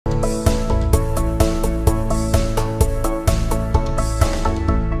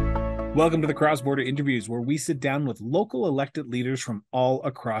Welcome to the Cross Border Interviews, where we sit down with local elected leaders from all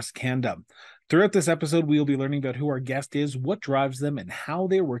across Canada. Throughout this episode, we will be learning about who our guest is, what drives them, and how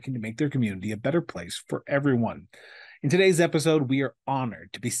they're working to make their community a better place for everyone. In today's episode, we are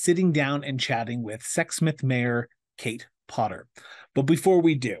honored to be sitting down and chatting with Sexsmith Mayor Kate Potter. But before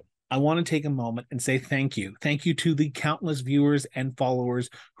we do, I want to take a moment and say thank you. Thank you to the countless viewers and followers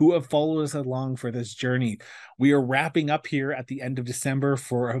who have followed us along for this journey. We are wrapping up here at the end of December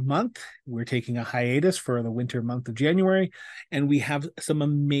for a month. We're taking a hiatus for the winter month of January, and we have some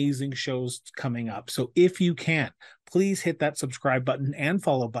amazing shows coming up. So if you can, please hit that subscribe button and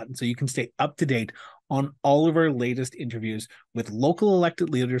follow button so you can stay up to date on all of our latest interviews with local elected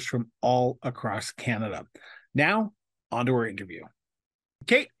leaders from all across Canada. Now, on to our interview.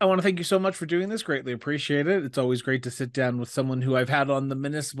 Kate, I want to thank you so much for doing this. Greatly appreciate it. It's always great to sit down with someone who I've had on the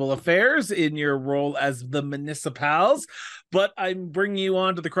municipal affairs in your role as the municipals, but I'm bringing you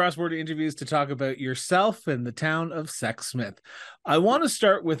on to the cross-border interviews to talk about yourself and the town of Sexsmith. I want to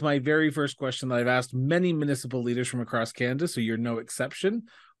start with my very first question that I've asked many municipal leaders from across Canada, so you're no exception.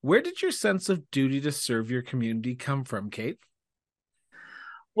 Where did your sense of duty to serve your community come from, Kate?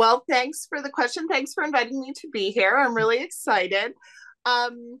 Well, thanks for the question. Thanks for inviting me to be here. I'm really excited.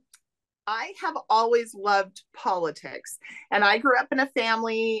 I have always loved politics, and I grew up in a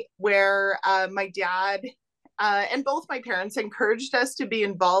family where my dad and both my parents encouraged us to be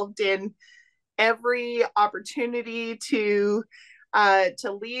involved in every opportunity to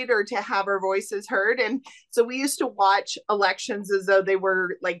lead or to have our voices heard. And so we used to watch elections as though they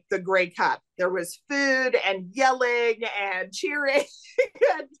were like the Grey Cup. There was food and yelling and cheering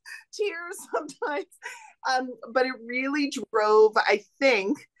and tears sometimes. But it really drove, I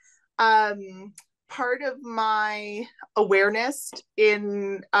think, part of my awareness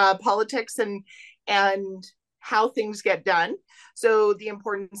in politics and how things get done. So the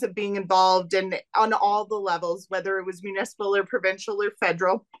importance of being involved and on all the levels, whether it was municipal or provincial or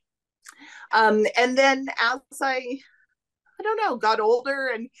federal. And then as I don't know, got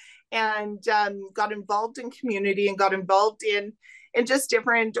older and got involved in community and got involved in just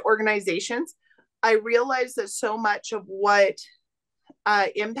different organizations, I realized that so much of what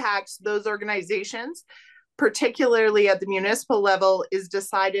impacts those organizations, particularly at the municipal level, is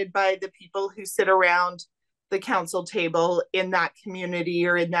decided by the people who sit around the council table in that community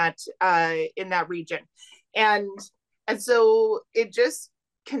or in that region. And so it just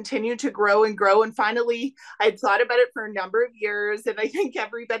continued to grow and grow. And finally, I'd thought about it for a number of years. And I think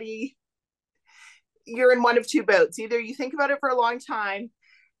everybody, you're in one of two boats. Either you think about it for a long time,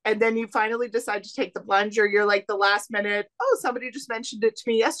 and then you finally decide to take the plunge, or you're like the last minute, oh, somebody just mentioned it to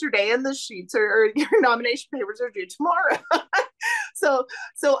me yesterday and the sheets or your nomination papers are due tomorrow. So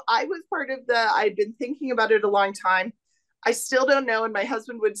I was part of I'd been thinking about it a long time. I still don't know, and my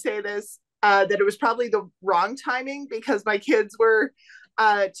husband would say this, that it was probably the wrong timing because my kids were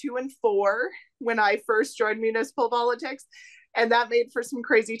 2 and 4 when I first joined municipal politics. And that made for some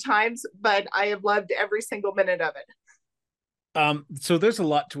crazy times, but I have loved every single minute of it. So there's a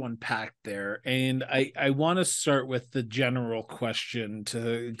lot to unpack there, and I want to start with the general question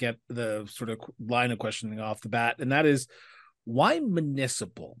to get the sort of line of questioning off the bat, and that is, why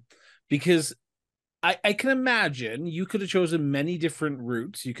municipal? Because I can imagine you could have chosen many different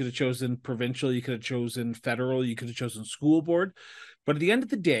routes. You could have chosen provincial, you could have chosen federal, you could have chosen school board. But at the end of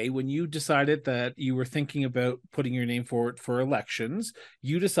the day, when you decided that you were thinking about putting your name forward for elections,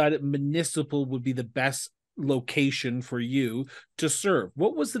 you decided municipal would be the best location for you to serve.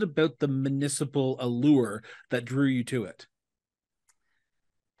 What was it about the municipal allure that drew you to it?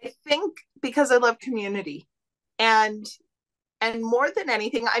 I think because I love community, and more than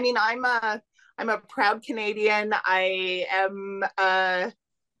anything, I mean, I'm a proud Canadian. I am I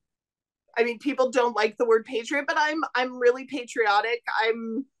mean, people don't like the word patriot, but I'm really patriotic.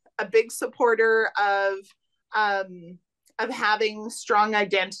 I'm a big supporter of having strong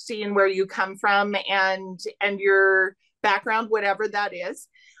identity in where you come from and your background, whatever that is.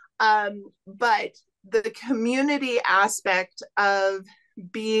 But the community aspect of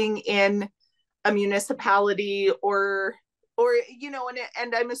being in a municipality or you know,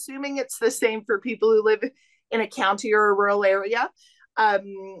 and I'm assuming it's the same for people who live in a county or a rural area.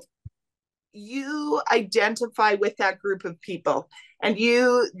 You identify with that group of people, and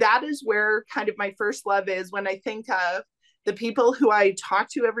that is where kind of my first love is when I think of the people who I talk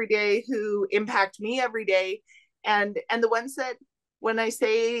to every day, who impact me every day, and the ones that when I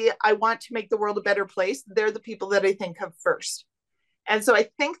say I want to make the world a better place, they're the people that I think of first. And so I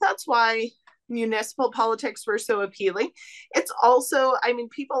think that's why municipal politics were so appealing. It's also, I mean,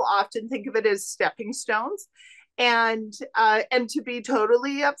 people often think of it as stepping stones. And to be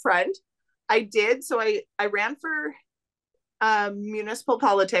totally upfront, I did. So I ran for municipal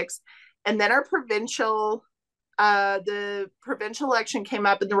politics, and then the provincial election came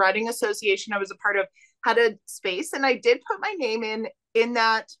up, and the riding association I was a part of had a space, and I did put my name in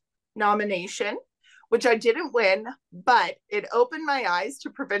that nomination, which I didn't win, but it opened my eyes to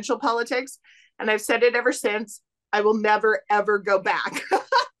provincial politics, and I've said it ever since. I will never ever go back.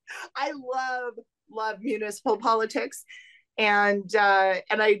 I love municipal politics, and I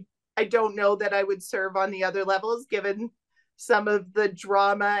don't know that I would serve on the other levels given some of the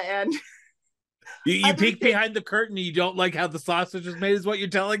drama and You peek behind the curtain and you don't like how the sausage is made, is what you're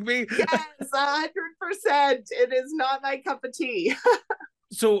telling me? Yes, 100%. It is not my cup of tea.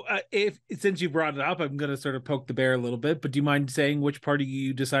 So if since you brought it up, I'm going to sort of poke the bear a little bit, but do you mind saying which party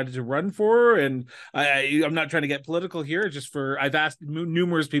you decided to run for? And I'm not trying to get political here, just I've asked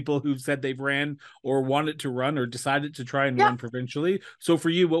numerous people who've said they've ran or wanted to run or decided to try and run provincially. So for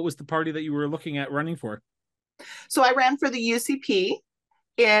you, what was the party that you were looking at running for? So I ran for the UCP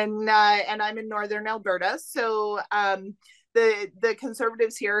and I'm in Northern Alberta. So the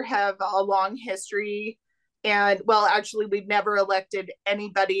Conservatives here have a long history, and well, actually, we've never elected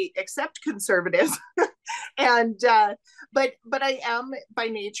anybody except Conservatives. And but I am by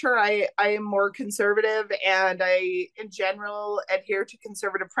nature, I am more conservative, and I in general adhere to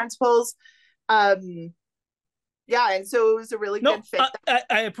conservative principles. Yeah, and so it was a really good fit.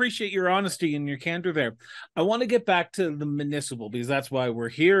 I appreciate your honesty and your candor there. I want to get back to the municipal, because that's why we're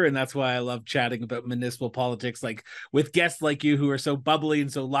here, and that's why I love chatting about municipal politics, like with guests like you who are so bubbly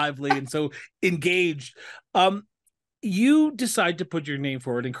and so lively and so engaged. You decide to put your name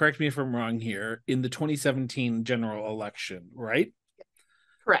forward, and correct me if I'm wrong here, in the 2017 general election, right?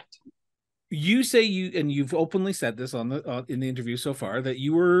 Correct. You say you've openly said this in the interview so far, that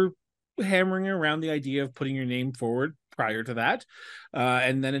you were hammering around the idea of putting your name forward prior to that,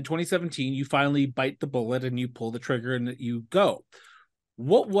 and then in 2017 you finally bite the bullet and you pull the trigger and you go.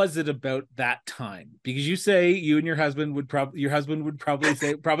 What was it about that time? Because you say you and your husband would probably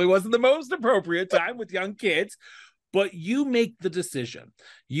say it probably wasn't the most appropriate time with young kids, but you make the decision.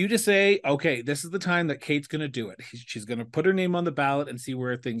 You just say, okay, this is the time that Kate's going to do it. She's going to put her name on the ballot and see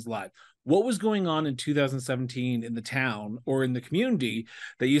where things lie. What was going on in 2017 in the town or in the community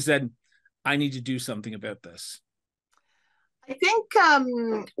that you said, I need to do something about this? I think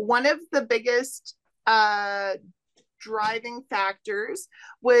one of the biggest driving factors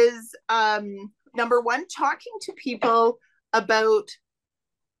was number one, talking to people about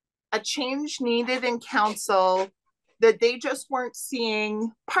a change needed in council that they just weren't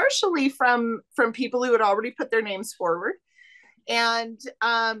seeing, partially from people who had already put their names forward. And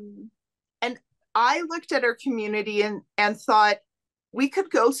I looked at our community and thought we could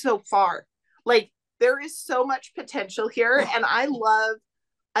go so far. Like, there is so much potential here, and I love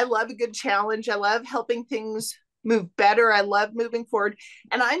a good challenge. I love helping things move better. I love moving forward.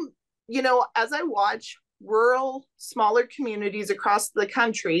 And I'm, as I watch rural, smaller communities across the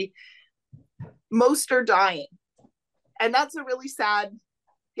country, most are dying. And that's a really sad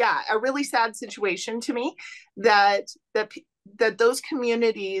situation to me, that those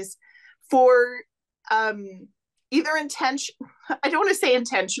communities, for either intention, I don't want to say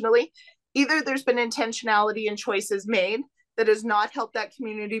intentionally, either there's been intentionality in choices made that has not helped that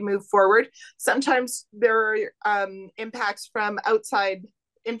community move forward. Sometimes there are impacts from outside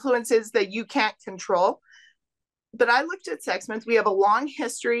influences that you can't control. But I looked at Sexsmith. We have a long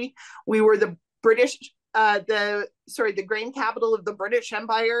history. We were the grain capital of the British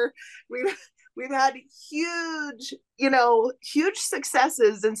Empire. We've had huge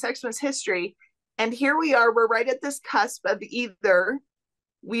successes in Sexsmith's history. And here we are, we're right at this cusp of either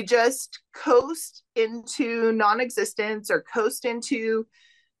we just coast into non-existence or coast into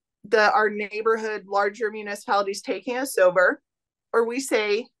our neighborhood, larger municipalities taking us over, or we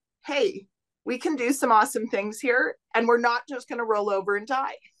say, hey, we can do some awesome things here, and we're not just going to roll over and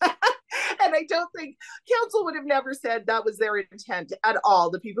die. And I don't think council would have never said that was their intent at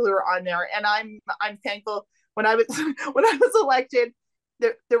all, the people who are on there. And I'm thankful. When I was elected,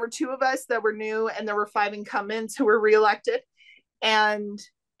 there were two of us that were new, and there were 5 incumbents who were reelected. And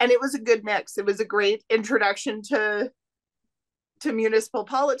it was a good mix. It was a great introduction to municipal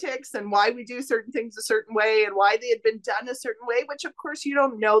politics and why we do certain things a certain way and why they had been done a certain way, which of course you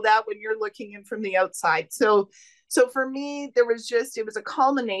don't know that when you're looking in from the outside. So for me, it was a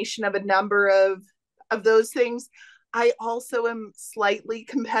culmination of a number of those things. I also am slightly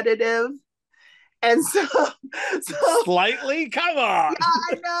competitive. And so slightly, come on. Yeah,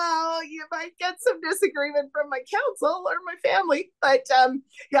 I know you might get some disagreement from my council or my family, but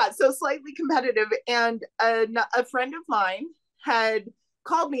so slightly competitive. And a friend of mine had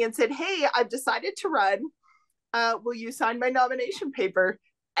called me and said, "Hey, I've decided to run. Will you sign my nomination paper?"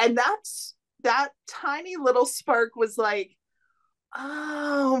 And that tiny little spark was like,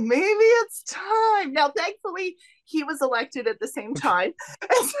 oh, maybe it's time. Now, thankfully, he was elected at the same time.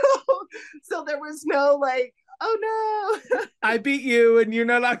 And so there was no like, oh no. I beat you and you're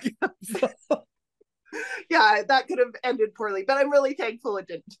not on council. Yeah, that could have ended poorly, but I'm really thankful it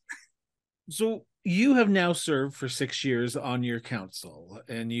didn't. So you have now served for 6 years on your council,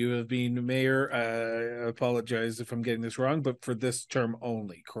 and you have been mayor. I apologize if I'm getting this wrong, but for this term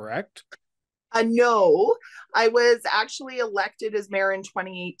only, correct? No, I was actually elected as mayor in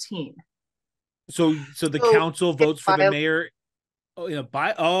 2018. So the So council votes for the mayor. Oh,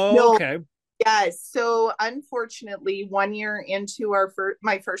 no, okay. yes. So unfortunately, 1 year into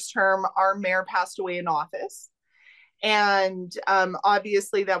my first term, our mayor passed away in office, and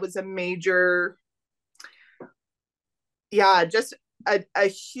obviously that was a major, yeah, just a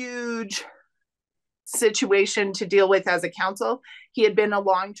huge situation to deal with as a council. He had been a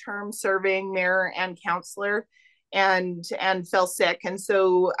long-term serving mayor and councillor, and fell sick, and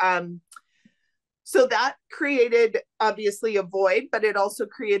so that created obviously a void, but it also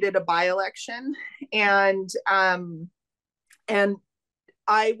created a by-election, and and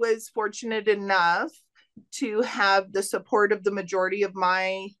I was fortunate enough to have the support of the majority of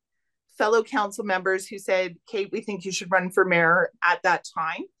my fellow council members who said, "Kate, we think you should run for mayor," at that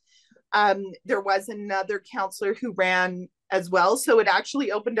time. There was another counselor who ran as well. So it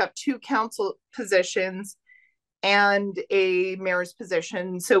actually opened up 2 council positions and a mayor's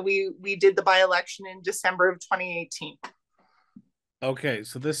position. So we did the by-election in December of 2018. Okay,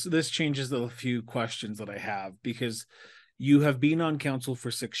 so this changes a few questions that I have, because you have been on council for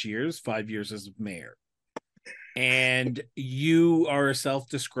 6 years, 5 years as mayor. And you are a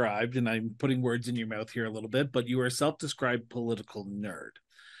self-described, and I'm putting words in your mouth here a little bit, but you are a self-described political nerd.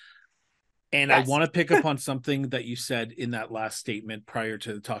 And yes. I want to pick up on something that you said in that last statement prior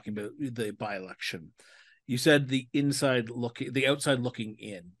to talking about the by-election. You said the outside looking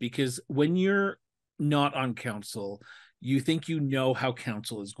in, because when you're not on council, you think you know how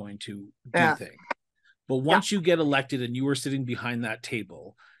council is going to do things. But once you get elected and you are sitting behind that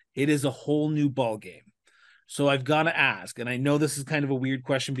table, it is a whole new ball game. So I've got to ask, and I know this is kind of a weird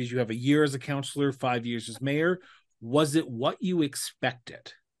question because you have a year as a councillor, 5 years as mayor. Was it what you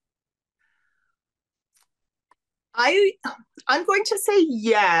expected? I'm going to say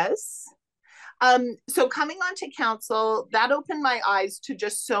yes. So coming onto council, that opened my eyes to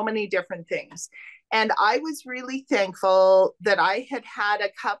just so many different things. And I was really thankful that I had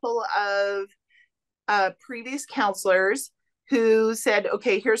a couple of previous councillors who said,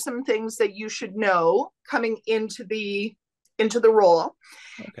 okay, here's some things that you should know coming into the role.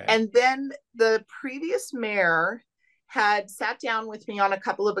 Okay. And then the previous mayor had sat down with me on a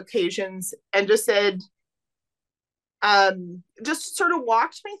couple of occasions and just said, just sort of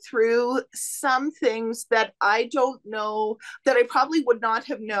walked me through some things that I don't know, that I probably would not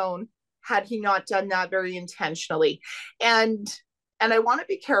have known had he not done that very intentionally. And I want to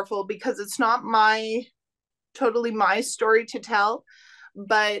be careful because it's not totally my story to tell,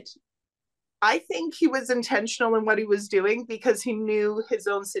 but I think he was intentional in what he was doing because he knew his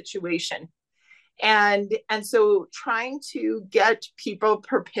own situation. And so trying to get people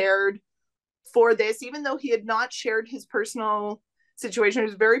prepared for this, even though he had not shared his personal situation, he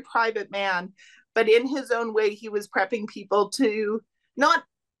was a very private man, but in his own way, he was prepping people to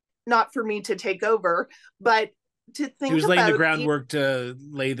not for me to take over, but to think he was laying the groundwork to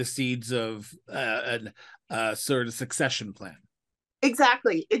lay the seeds of a sort of succession plan.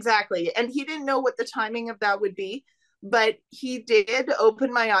 Exactly. And he didn't know what the timing of that would be, but he did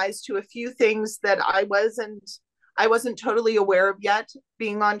open my eyes to a few things that I wasn't totally aware of yet,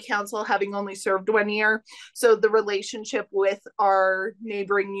 being on council, having only served 1 year. So the relationship with our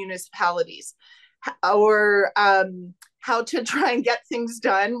neighboring municipalities, or how to try and get things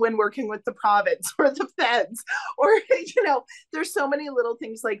done when working with the province or the feds, or, there's so many little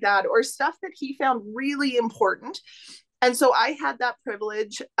things like that, or stuff that he found really important. And so I had that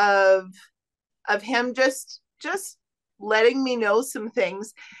privilege of him just letting me know some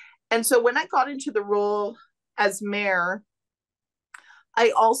things. And so when I got into the role as mayor,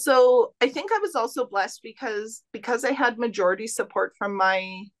 I think I was also blessed because I had majority support from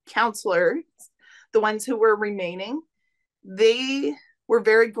my counselors, the ones who were remaining. They were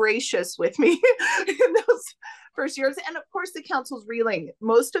very gracious with me in those first years. And of course, the council's reeling.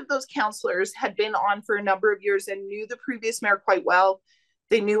 Most of those counselors had been on for a number of years and knew the previous mayor quite well.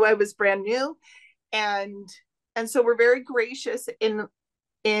 They knew I was brand new. And so we're very gracious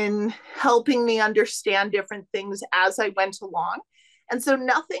in helping me understand different things as I went along. And so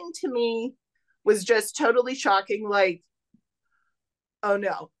nothing to me was just totally shocking, like, oh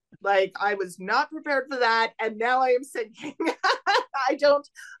no, like I was not prepared for that. And now I am sinking. I don't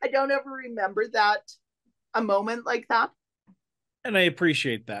ever remember that, a moment like that. And I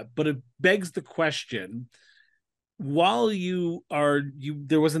appreciate that, but it begs the question, while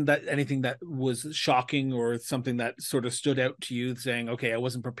there wasn't that anything that was shocking or something that sort of stood out to you saying, okay, I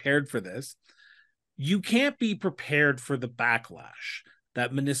wasn't prepared for this. You can't be prepared for the backlash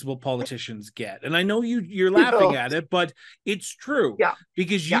that municipal politicians get. And I know you're laughing at it, but it's true. Yeah.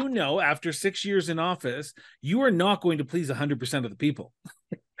 Because yeah. After 6 years in office, you are not going to please 100% of the people.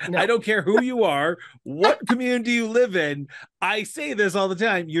 No. I don't care who you are, what community you live in. I say this all the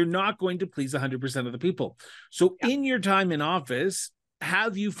time. You're not going to please 100% of the people. So in your time in office,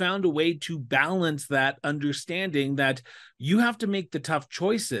 have you found a way to balance that understanding that you have to make the tough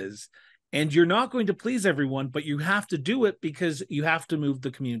choices and you're not going to please everyone, but you have to do it because you have to move the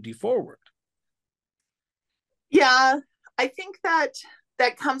community forward? Yeah, I think that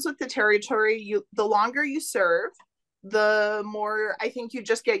comes with the territory. The longer you serve, the more I think you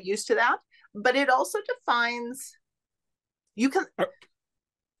just get used to that. But it also defines, you can.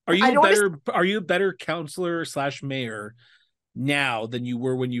 Are you a better counselor / mayor now than you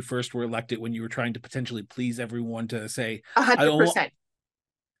were when you first were elected, when you were trying to potentially please everyone to say 100%?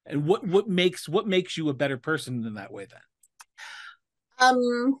 And what makes you a better person in that way then?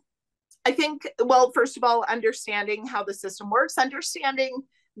 I think, well, first of all, understanding how the system works, understanding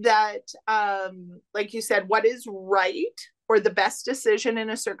that, like you said, what is right or the best decision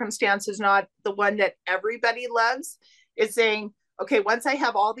in a circumstance is not the one that everybody loves. It's saying, okay, once I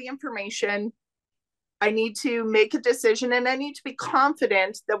have all the information, I need to make a decision, and I need to be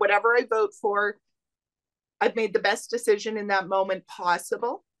confident that whatever I vote for, I've made the best decision in that moment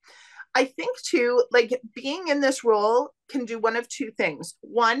possible. I think too, like being in this role can do one of two things.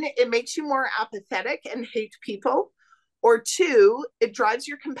 One, it makes you more apathetic and hate people. Or two, it drives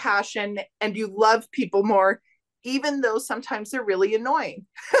your compassion and you love people more, even though sometimes they're really annoying.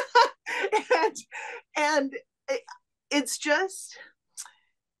 and it's just,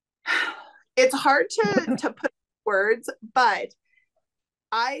 it's hard to put words, but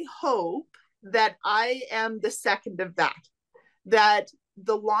I hope that I am the second of that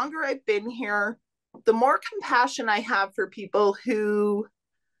the longer I've been here, the more compassion I have for people who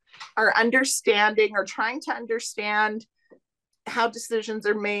are understanding or trying to understand how decisions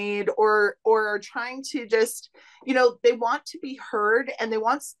are made, or are trying to just, they want to be heard, and they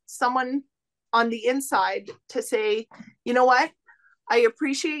want someone on the inside to say, you know what, I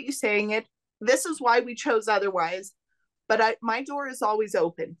appreciate you saying it. This is why we chose otherwise, but my door is always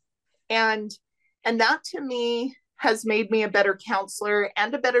open. And that to me has made me a better counselor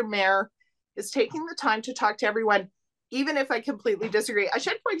and a better mayor, is taking the time to talk to everyone, even if I completely disagree. I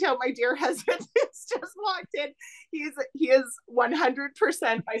should point out my dear husband has just walked in. He is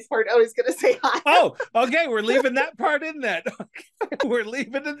 100% my support. Oh, he's going to say hi. Oh, okay. We're leaving that part in that. Okay. We're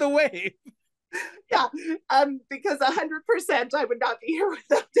leaving it the way. Yeah, because 100% I would not be here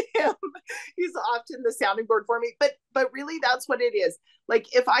without him. He's often the sounding board for me. But really, that's what it is. Like,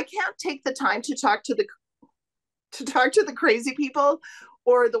 if I can't take the time to talk to the crazy people,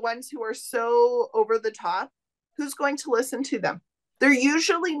 or the ones who are so over the top, who's going to listen to them? They're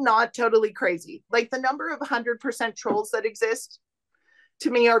usually not totally crazy. Like, the number of 100% trolls that exist to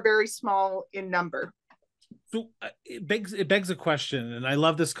me are very small in number. So it begs a question, and I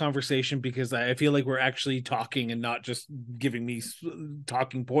love this conversation because I feel like we're actually talking and not just giving me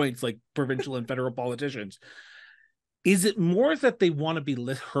talking points like provincial and federal politicians. Is it more that they want to be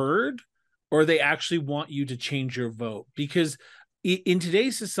heard, or they actually want you to change your vote? Because in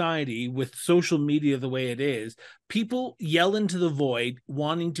today's society, with social media the way it is, people yell into the void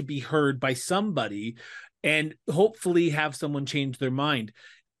wanting to be heard by somebody and hopefully have someone change their mind.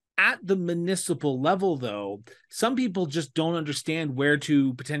 At the municipal level, though, some people just don't understand where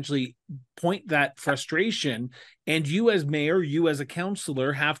to potentially point that frustration. And you as mayor, you as a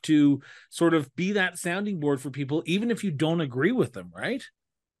councillor, have to sort of be that sounding board for people, even if you don't agree with them, right?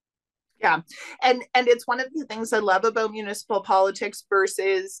 Yeah. And it's one of the things I love about municipal politics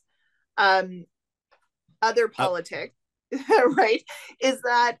versus other politics, right? Is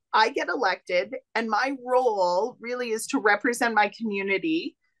that I get elected, and my role really is to represent my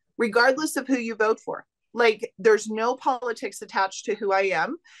community, regardless of who you vote for. Like, there's no politics attached to who I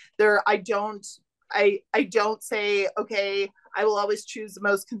am. I don't say, okay, I will always choose the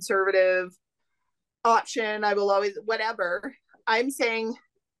most conservative option. I will always, whatever. I'm saying,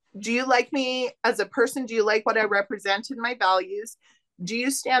 do you like me as a person? Do you like what I represent in my values? Do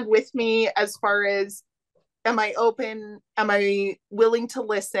you stand with me as far as Am I open? Am I willing to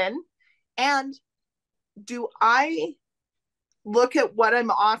listen? And do I look at what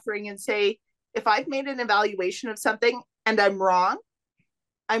I'm offering and say, if I've made an evaluation of something and I'm wrong,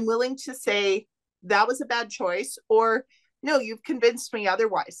 I'm willing to say that was a bad choice, or no, you've convinced me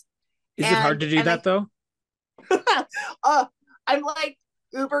otherwise. Is it hard to do that though? uh, I'm like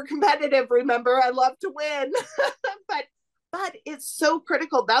uber competitive. Remember, I love to win, but it's so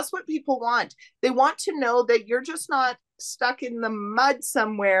critical. That's what people want. They want to know that you're just not stuck in the mud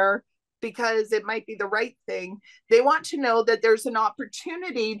somewhere because it might be the right thing. They want to know that there's an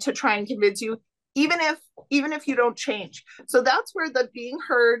opportunity to try and convince you, even if you don't change. So that's where the being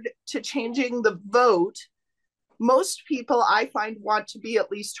heard to changing the vote, most people I find want to be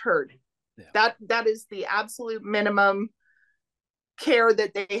at least heard. Yeah. That is the absolute minimum care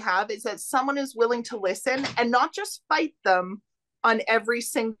that they have, is that someone is willing to listen and not just fight them on every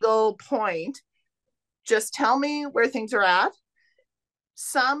single point. Just tell me where things are at.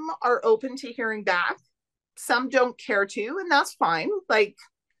 Some are open to hearing back. Some don't care to, and that's fine. Like,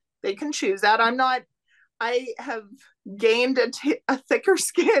 they can choose that. I have gained a thicker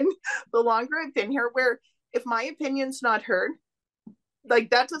skin the longer I've been here, where if my opinion's not heard,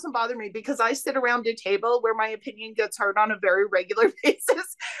 like, that doesn't bother me, because I sit around a table where my opinion gets heard on a very regular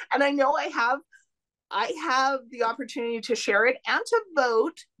basis. And I know I have the opportunity to share it and to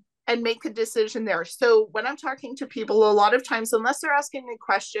vote and make a decision there. So when I'm talking to people, a lot of times, unless they're asking me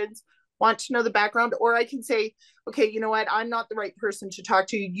questions, want to know the background, or I can say, okay, you know what, I'm not the right person to talk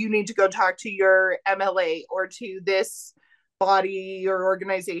to. You need to go talk to your MLA or to this body or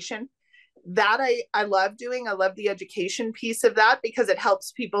organization. That I love doing. I love the education piece of that, because it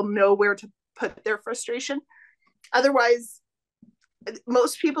helps people know where to put their frustration. Otherwise,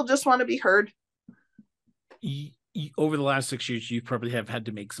 most people just want to be heard. Over the last 6 years, you probably have had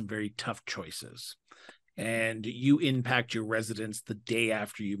to make some very tough choices, and you impact your residents the day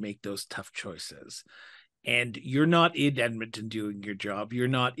after you make those tough choices. And you're not in Edmonton doing your job. You're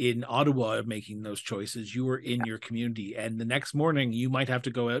not in Ottawa making those choices. You are in your community. And the next morning, you might have to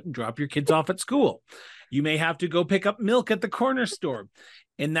go out and drop your kids off at school. You may have to go pick up milk at the corner store.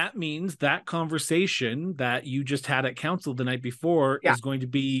 And that means that conversation that you just had at council the night before is going to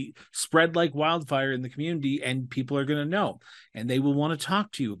be spread like wildfire in the community, and people are going to know, and they will want to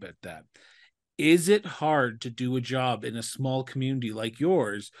talk to you about that. Is it hard to do a job in a small community like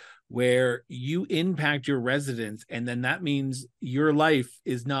yours, where you impact your residents, and then that means your life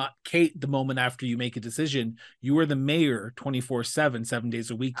is not Kate the moment after you make a decision? You are the mayor 24/7, 7 days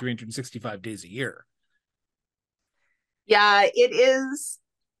a week, 365 days a year. Yeah,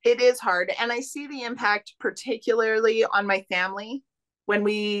 it is hard. And I see the impact particularly on my family when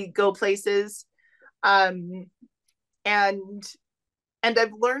we go places. And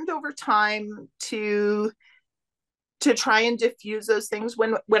I've learned over time to try and diffuse those things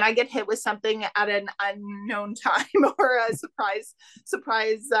when I get hit with something at an unknown time, or a surprise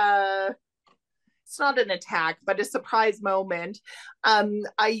it's not an attack, but a surprise moment.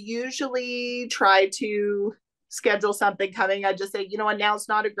 I usually try to schedule something coming. I just say, you know what, now's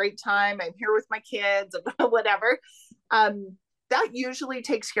not a great time. I'm here with my kids, whatever. That usually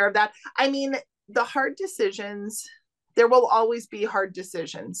takes care of that. I mean, the hard decisions, there will always be hard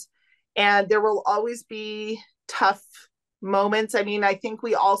decisions, and there will always be tough moments. I mean, I think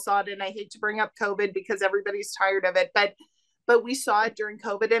we all saw it, and I hate to bring up COVID because everybody's tired of it, but we saw it during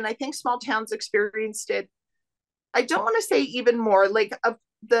COVID, and I think small towns experienced it. I don't want to say even more. Like,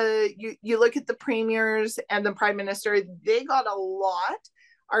 you look at the premiers and the prime minister, they got a lot.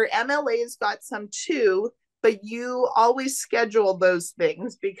 Our MLAs got some too, but you always schedule those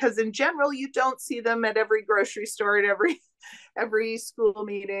things, because in general you don't see them at every grocery store, at every school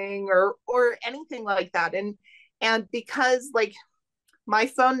meeting, or anything like that. And because, like, my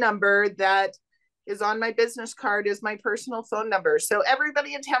phone number that is on my business card is my personal phone number, so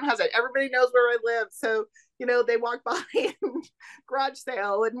everybody in town has it. Everybody knows where I live, so they walk by and garage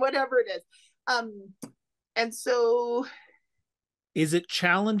sale and whatever it is. And so, is it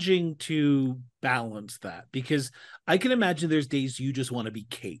challenging to balance that? Because I can imagine there's days you just want to be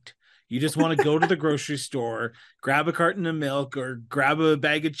Kate. You just want to go to the grocery store, grab a carton of milk or grab a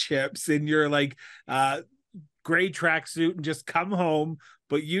bag of chips in your gray tracksuit and just come home,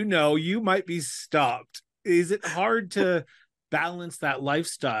 but you might be stopped. Is it hard to balance that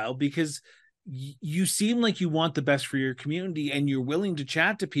lifestyle? Because you seem like you want the best for your community, and you're willing to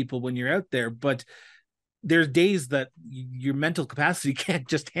chat to people when you're out there, but there's days that your mental capacity can't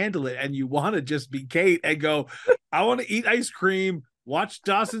just handle it, and you want to just be Kate and go, I want to eat ice cream, watch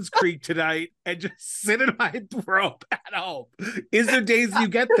Dawson's Creek tonight, and just sit in my robe at home. Is there days you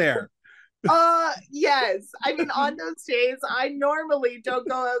get there? Yes. I mean, on those days, I normally don't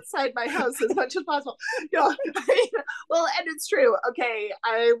go outside my house as much as possible. No, well, and it's true. Okay,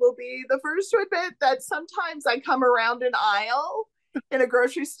 I will be the first to admit that sometimes I come around an aisle in a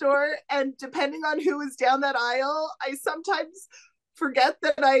grocery store, and depending on who is down that aisle, I sometimes forget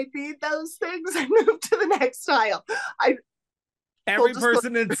that I need those things and move to the next aisle. I Every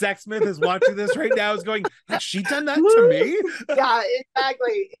person in Sexsmith is watching this right now is going, has she done that to me? Yeah,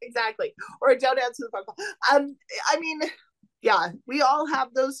 exactly. Or don't answer the phone call. I mean, yeah, we all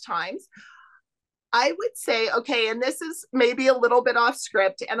have those times. I would say, okay, and this is maybe a little bit off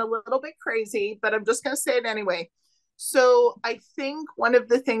script and a little bit crazy, but I'm just going to say it anyway. So I think one of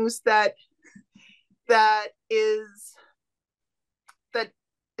the things that is that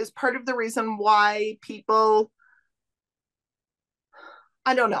is part of the reason why people,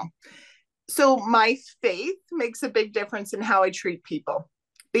 I don't know. So my faith makes a big difference in how I treat people,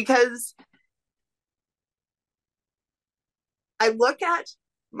 because I look at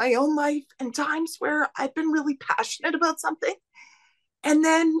my own life and times where I've been really passionate about something, and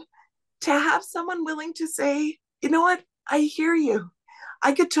then to have someone willing to say, you know what, I hear you.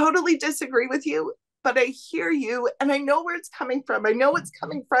 I could totally disagree with you, but I hear you and I know where it's coming from. I know it's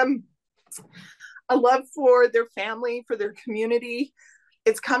coming from a love for their family, for their community.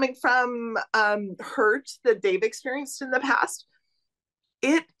 It's coming from hurt that they've experienced in the past.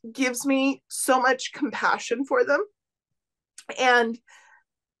 It gives me so much compassion for them, and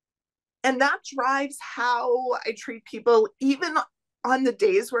that drives how I treat people, even on the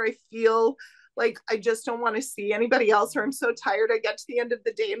days where I feel like I just don't want to see anybody else, or I'm so tired. I get to the end of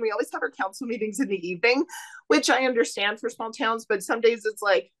the day, and we always have our council meetings in the evening, which I understand for small towns, but some days it's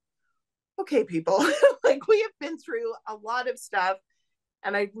like, okay, people, like we have been through a lot of stuff,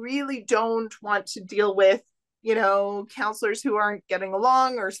 and I really don't want to deal with, counselors who aren't getting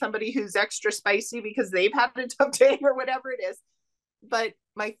along, or somebody who's extra spicy because they've had a tough day or whatever it is. But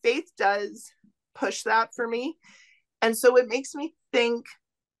my faith does push that for me. And so it makes me think,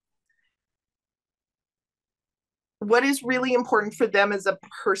 what is really important for them as a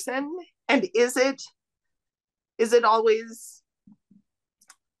person? And is it always,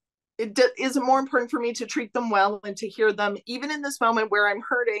 is it more important for me to treat them well and to hear them, even in this moment where I'm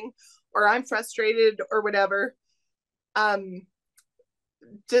hurting or I'm frustrated or whatever?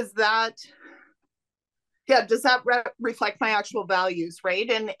 Does that reflect my actual values,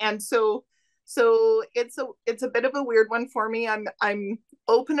 right? And so it's a bit of a weird one for me. I'm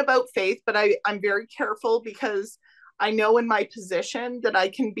open about faith, but I'm very careful, because I know in my position that I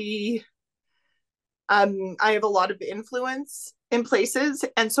can be, I have a lot of influence in places,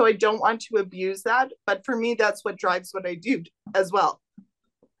 and so I don't want to abuse that. But for me, that's what drives what I do as well.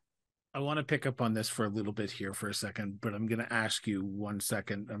 I want to pick up on this for a little bit here for a second, but I'm going to ask you 1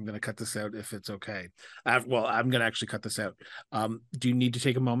 second. I'm going to cut this out if it's okay. I'm going to actually cut this out. Do you need to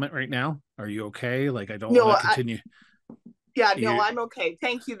take a moment right now? Are you okay? Like, I don't want to continue. I'm okay.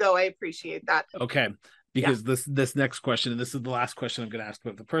 Thank you, though. I appreciate that. Okay. Because this next question, and this is the last question I'm going to ask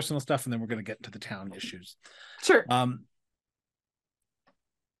about the personal stuff, and then we're going to get to the town issues. Sure.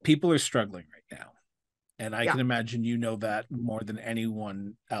 People are struggling right now. And I can imagine you know that more than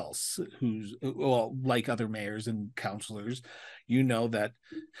anyone else who's, well, like other mayors and councillors, you know that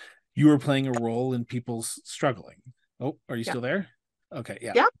you are playing a role in people's struggling. Oh, are you still there? Okay,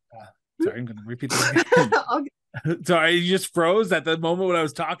 yeah. Sorry, I'm going to repeat that again. Sorry, you just froze at the moment when I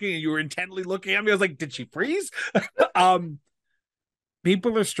was talking and you were intently looking at me. I was like, did she freeze?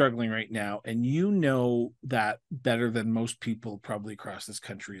 People are struggling right now, and you know that better than most people probably across this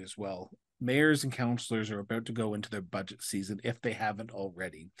country as well. Mayors and councillors are about to go into their budget season if they haven't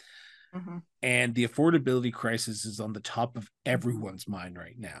already. Mm-hmm. And the affordability crisis is on the top of everyone's mind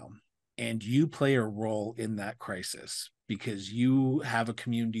right now. And you play a role in that crisis because you have a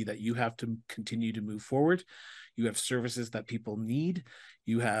community that you have to continue to move forward. You have services that people need.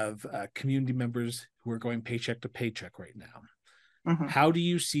 You have community members who are going paycheck to paycheck right now. Mm-hmm. How do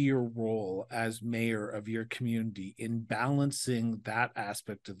you see your role as mayor of your community in balancing that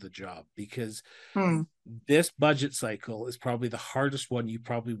aspect of the job? Because this budget cycle is probably the hardest one you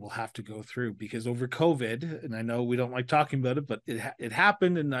probably will have to go through, because over COVID, and I know we don't like talking about it, but it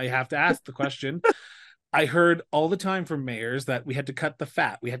happened, and I have to ask the question. I heard all the time from mayors that we had to cut the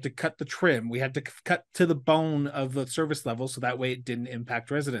fat, we had to cut the trim, we had to cut to the bone of the service level so that way it didn't impact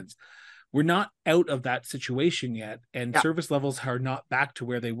residents. We're not out of that situation yet, and service levels are not back to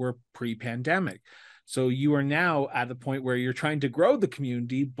where they were pre-pandemic. So you are now at a point where you're trying to grow the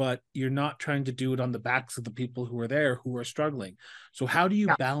community, but you're not trying to do it on the backs of the people who are there who are struggling. So how do you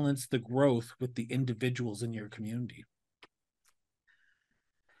balance the growth with the individuals in your community?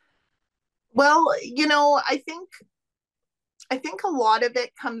 Well, I think a lot of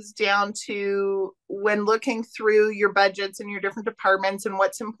it comes down to when looking through your budgets and your different departments and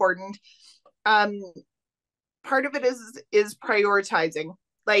what's important. Um, Part of it is prioritizing.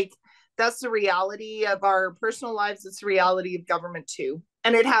 Like, that's the reality of our personal lives. It's the reality of government too,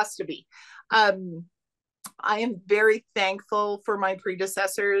 and it has to be. Um, I am very thankful for my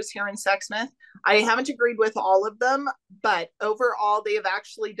predecessors here in Sexsmith. I haven't agreed with all of them, but overall, they have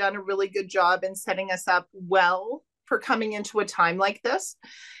actually done a really good job in setting us up well for coming into a time like this.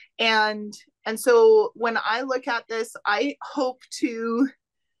 And and so when I look at this, I hope to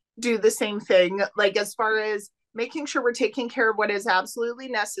do the same thing, like as far as making sure we're taking care of what is absolutely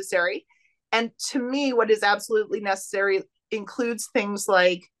necessary. And to me, what is absolutely necessary includes things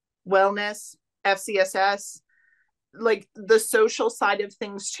like wellness, FCSS, like the social side of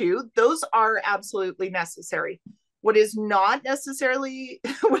things too. Those are absolutely necessary. What is not necessarily,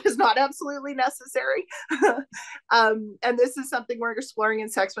 what is not absolutely necessary, and this is something we're exploring in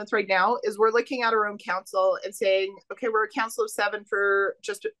Sexsmith right now, is we're looking at our own council and saying, okay, we're a council of 7 for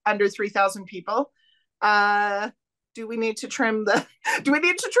just under 3,000 people. Do we need to trim the do we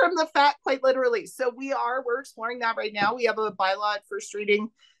need to trim the fat, quite literally? So we're exploring that right now. We have a bylaw at first reading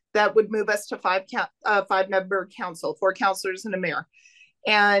that would move us to 5-member council, 4 councillors and a mayor.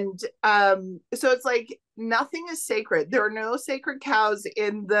 And so it's like nothing is sacred. There are no sacred cows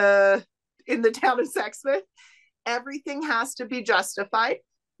in the town of Sexsmith. Everything has to be justified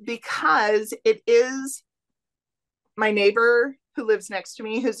because it is my neighbor who lives next to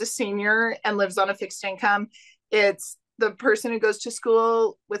me, who's a senior and lives on a fixed income. It's the person who goes to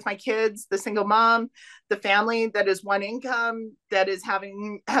school with my kids, the single mom, the family that is one income, that is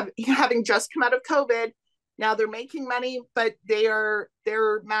having just come out of COVID. Now they're making money, but they're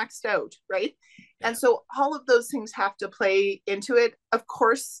maxed out, right? Yeah. And so all of those things have to play into it. Of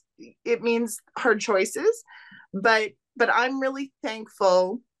course, it means hard choices, but I'm really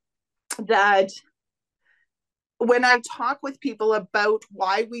thankful that when I talk with people about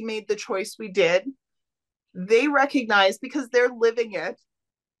why we made the choice we did, they recognize, because they're living it,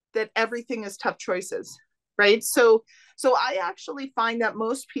 that everything is tough choices, right? So I actually find that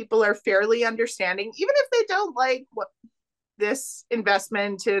most people are fairly understanding, even if they don't like what this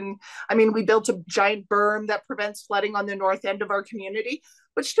investment. And I mean, we built a giant berm that prevents flooding on the north end of our community,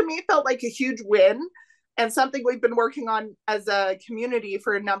 which to me felt like a huge win and something we've been working on as a community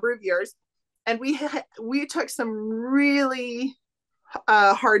for a number of years. And we took some really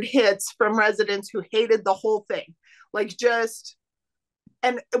hard hits from residents who hated the whole thing, like just,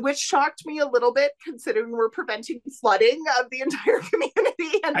 and which shocked me a little bit considering we're preventing flooding of the entire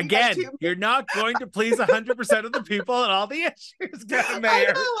community. And again, you're not going to please 100% of the people and all the issues,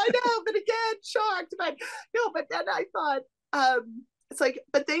 Mayor. I know, but again, shocked. But no, but then I thought, it's like,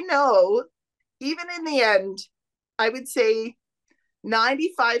 but they know, even in the end, I would say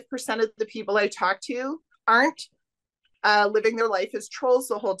 95% of the people I talk to aren't living their life as trolls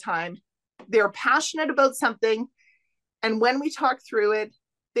the whole time. They're passionate about something. And when we talk through it,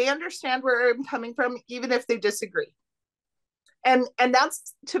 they understand where I'm coming from, even if they disagree. And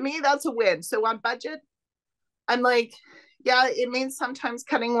that's, to me, that's a win. So on budget, I'm like, yeah, it means sometimes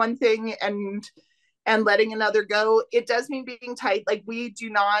cutting one thing and letting another go. It does mean being tight. Like, we do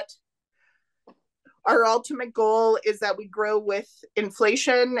not, our ultimate goal is that we grow with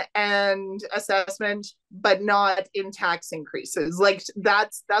inflation and assessment, but not in tax increases. Like,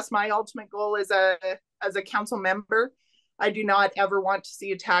 that's my ultimate goal as a council member. I do not ever want to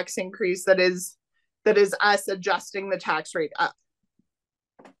see a tax increase that is us adjusting the tax rate up.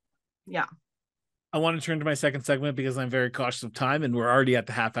 Yeah. I want to turn to my second segment because I'm very cautious of time, and we're already at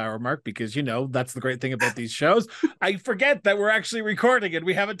the half-hour mark because, that's the great thing about these shows. I forget that we're actually recording and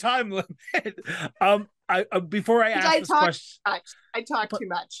we have a time limit. Before I ask this question, I talk too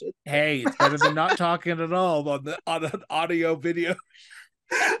much. Hey, it's better than not talking at all on an audio video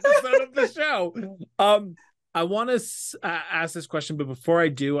episode of the show. I want to ask this question, but before I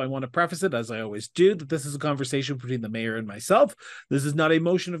do, I want to preface it, as I always do, that this is a conversation between the mayor and myself. This is not a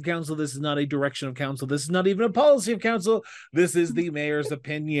motion of council. This is not a direction of council. This is not even a policy of council. This is the mayor's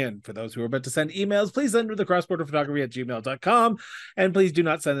opinion. For those who are about to send emails, please send them to crossborderphotography@gmail.com. And please do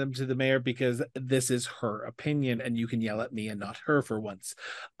not send them to the mayor, because this is her opinion and you can yell at me and not her for once.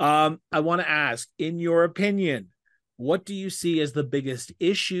 I want to ask, in your opinion, what do you see as the biggest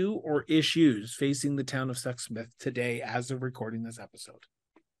issue or issues facing the town of Sexsmith today as of recording this episode?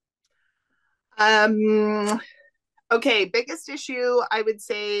 Okay, biggest issue, I would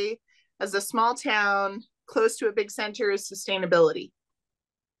say, as a small town close to a big center, is sustainability.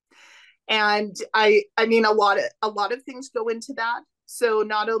 And I mean, a lot of things go into that. So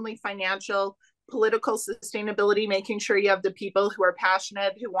not only financial, political sustainability, making sure you have the people who are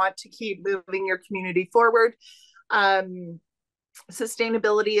passionate, who want to keep moving your community forward.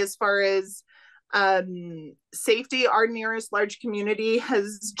 Sustainability as far as safety. Our nearest large community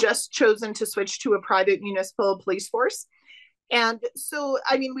has just chosen to switch to a private municipal police force. And so,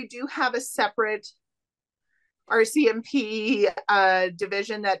 I mean, we do have a separate RCMP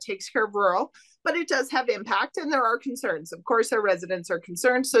division that takes care of rural, but it does have impact and there are concerns. Of course, our residents are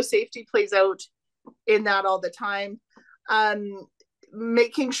concerned. So safety plays out in that all the time.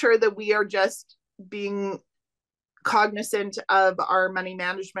 Making sure that we are just being cognizant of our money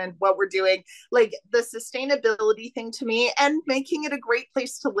management, what we're doing, like the sustainability thing to me, and making it a great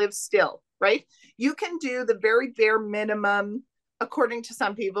place to live still, right? You can do the very bare minimum, according to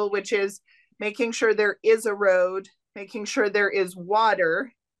some people, which is making sure there is a road, making sure there is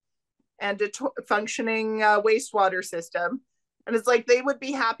water, and a functioning wastewater system. And it's like they would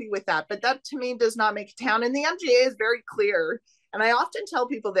be happy with that. But that to me does not make a town. And the MGA is very clear. And I often tell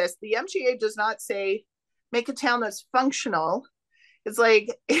people this, the MGA does not say make a town that's functional. It's like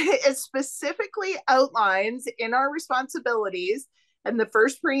it specifically outlines in our responsibilities, and the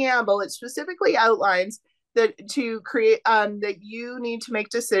first preamble, it specifically outlines that to create that you need to make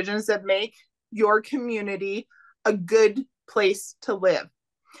decisions that make your community a good place to live.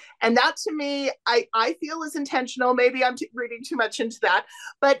 And that to me, I feel is intentional. Maybe I'm reading too much into that,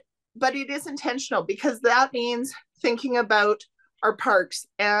 but it is intentional because that means thinking about our parks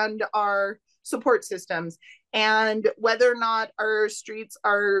and our support systems and whether or not our streets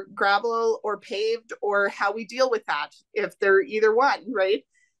are gravel or paved or how we deal with that if they're either one, right?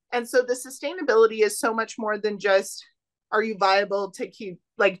 And so the sustainability is so much more than just, are you viable to keep,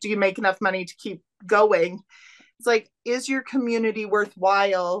 like, do you make enough money to keep going? It's like, is your community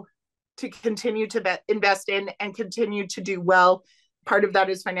worthwhile to continue to invest in and continue to do well? Part of that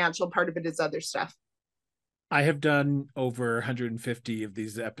is financial, part of it is other stuff. I have done over 150 of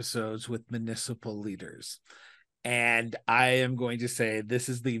these episodes with municipal leaders. And I am going to say this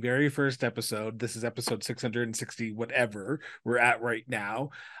is the very first episode. This is episode 660, whatever we're at right now.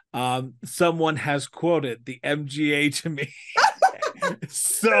 Someone has quoted the MGA to me.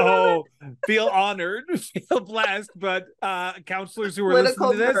 So feel honored, feel blessed, but counselors who are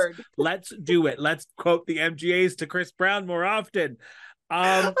listening to this, let's do it. Let's quote the MGAs to Chris Brown more often.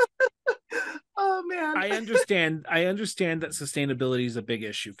 Oh man. I understand that sustainability is a big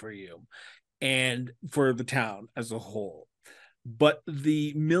issue for you and for the town as a whole. But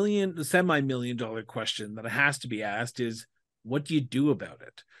the semi-million dollar question that has to be asked is, what do you do about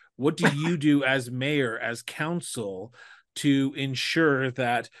it? What do you do as mayor, as council, to ensure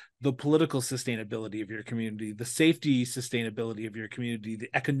that the political sustainability of your community, the safety sustainability of your community, the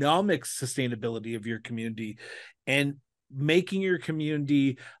economic sustainability of your community, and making your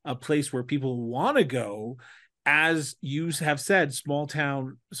community a place where people want to go? As you have said, small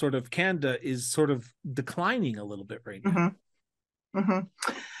town sort of Canada is sort of declining a little bit right now. Mm-hmm.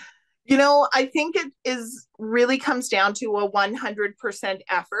 Mm-hmm. You know, I think it is really comes down to a 100%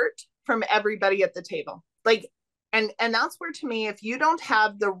 effort from everybody at the table. Like, and that's where, to me, if you don't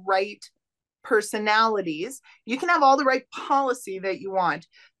have the right personalities, you can have all the right policy that you want,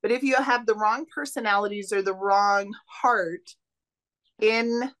 but if you have the wrong personalities or the wrong heart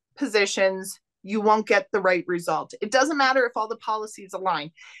in positions, you won't get the right result. It doesn't matter if all the policies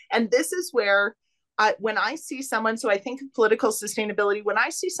align. And this is where when I see someone, so I think of political sustainability, when I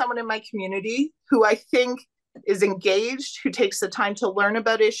see someone in my community who I think is engaged, who takes the time to learn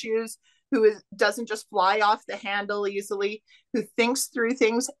about issues, who doesn't just fly off the handle easily, who thinks through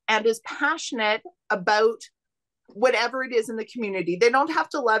things and is passionate about whatever it is in the community. They don't have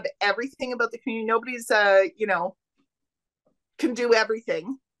to love everything about the community. Nobody's, can do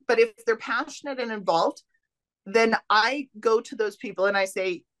everything. But if they're passionate and involved, then I go to those people and I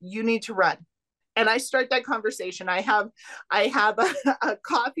say, you need to run. And I start that conversation. I have a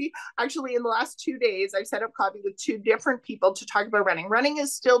coffee. Actually, in the last 2 days, I've set up coffee with 2 different people to talk about running. Running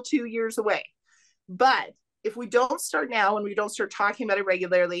is still 2 years away. But if we don't start now and we don't start talking about it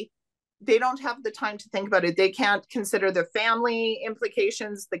regularly, they don't have the time to think about it. They can't consider the family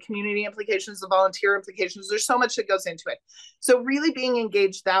implications, the community implications, the volunteer implications. There's so much that goes into it. So really being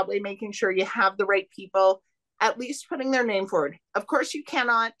engaged that way, making sure you have the right people, at least putting their name forward. Of course, you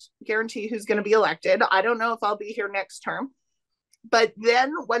cannot guarantee who's going to be elected. I don't know if I'll be here next term. But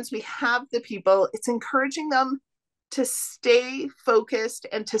then once we have the people, it's encouraging them to stay focused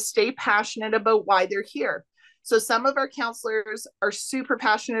and to stay passionate about why they're here. So some of our counselors are super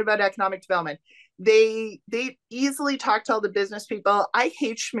passionate about economic development. They easily talk to all the business people. I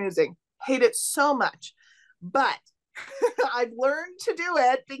hate schmoozing, hate it so much. But I've learned to do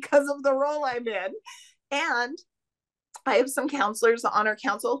it because of the role I'm in. And I have some counselors on our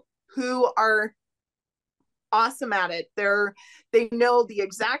council who are awesome at it. They know the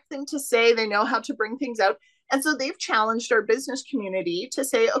exact thing to say, they know how to bring things out. And so they've challenged our business community to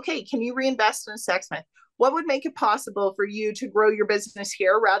say, okay, can you reinvest in Sexsmith? What would make it possible for you to grow your business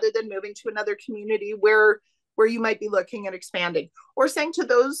here rather than moving to another community where you might be looking at expanding? Or saying to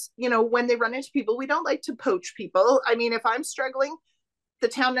those, when they run into people, we don't like to poach people. I mean, if I'm struggling, the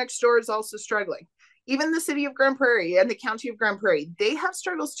town next door is also struggling. Even the city of Grand Prairie and the county of Grand Prairie, they have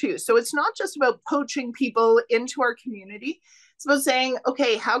struggles too. So it's not just about poaching people into our community. It's about saying,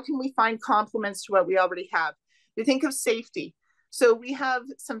 okay, how can we find complements to what we already have? We think of safety. So we have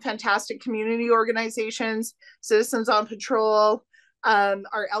some fantastic community organizations, Citizens on Patrol,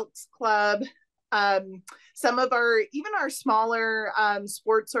 our Elks Club, some of even our smaller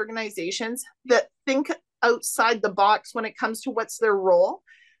sports organizations that think outside the box when it comes to what's their role.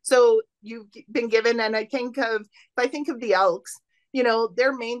 So you've been given, and if I think of the Elks,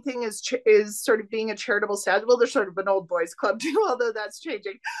 their main thing is sort of being a charitable staff. Well, they're sort of an old boys club too, although that's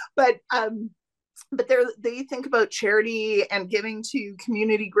changing. But they think about charity and giving to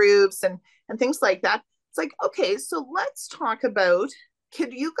community groups and things like that. It's like, okay, so let's talk about,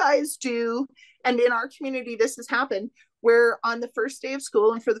 could you guys do, and in our community, this has happened, where on the first day of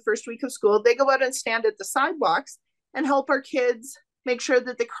school and for the first week of school, they go out and stand at the sidewalks and help our kids make sure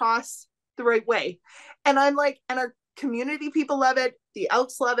that they cross the right way. And I'm like, and our community people love it. The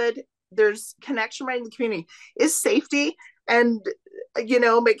Elks love it. There's connection right in the community. Is safety and,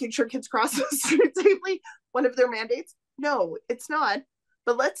 making sure kids cross the street safely one of their mandates? No, it's not.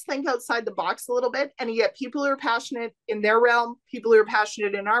 But let's think outside the box a little bit. And yet people who are passionate in their realm, people who are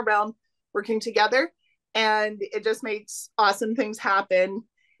passionate in our realm, working together. And it just makes awesome things happen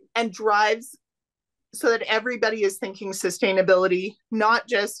and drives so that everybody is thinking sustainability, not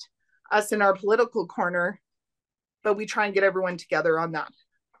just us in our political corner, but we try and get everyone together on that.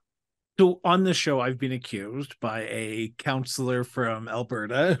 So on the show, I've been accused by a counselor from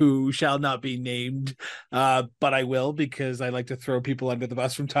Alberta who shall not be named, but I will because I like to throw people under the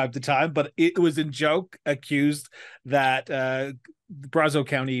bus from time to time. But it was in joke, accused that Brazeau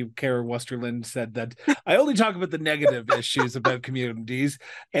County Kara Westerland said that I only talk about the negative issues about communities,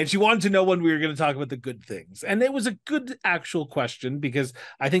 and she wanted to know when we were going to talk about the good things. And it was a good actual question because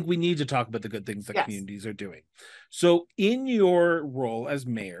I think we need to talk about the good things that communities are doing. So in your role as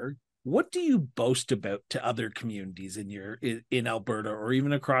mayor, what do you boast about to other communities in Alberta or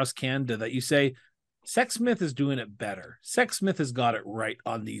even across Canada that you say Sexsmith is doing it better? Sexsmith has got it right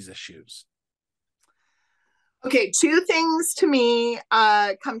on these issues. Okay, two things to me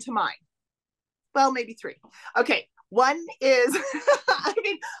come to mind. Well, maybe three. Okay, one is,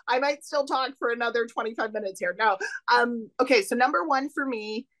 I might still talk for another 25 minutes here. No. Okay, so number one for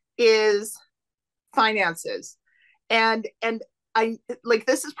me is finances. And I like,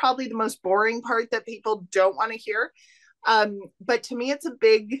 this is probably the most boring part that people don't want to hear. But to me, it's a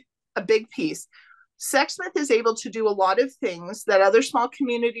big piece. Sexsmith is able to do a lot of things that other small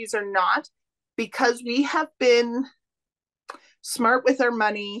communities are not, because we have been smart with our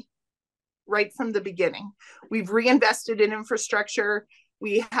money right from the beginning. We've reinvested in infrastructure.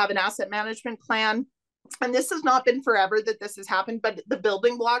 We have an asset management plan. And this has not been forever that this has happened, but the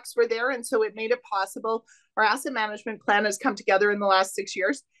building blocks were there. And so it made it possible. Our asset management plan has come together in the last 6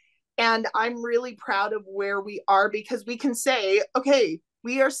 years. And I'm really proud of where we are, because we can say, okay,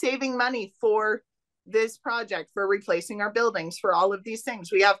 we are saving money for this project, for replacing our buildings, for all of these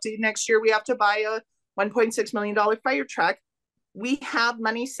things. Next year, we have to buy a $1.6 million fire truck. We have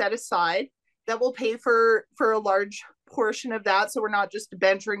money set aside that will pay for a large portion of that. So we're not just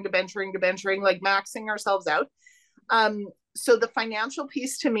venturing, like maxing ourselves out. So the financial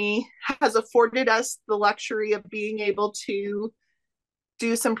piece to me has afforded us the luxury of being able to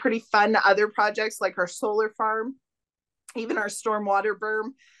do some pretty fun other projects like our solar farm, even our stormwater berm,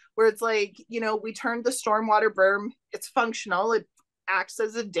 where it's like, we turned the stormwater berm, it's functional. It acts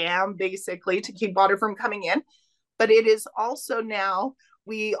as a dam basically to keep water from coming in. But it is also now,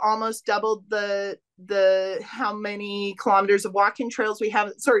 we almost doubled the how many kilometers of walking trails we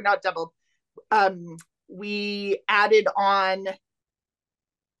have. Sorry, not doubled. We added on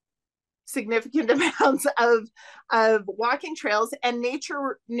significant amounts of walking trails and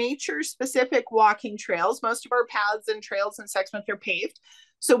nature specific walking trails. Most of our paths and trails in Sexsmith are paved.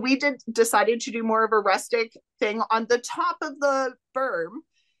 So we decided to do more of a rustic thing on the top of the berm.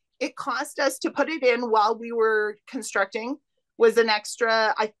 It cost us to put it in while we were constructing was an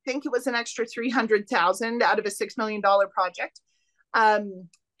extra, I think it was an extra $300,000 out of a $6 million project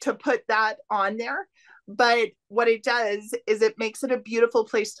to put that on there. But what it does is it makes it a beautiful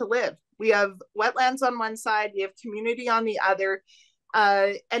place to live. We have wetlands on one side, we have community on the other.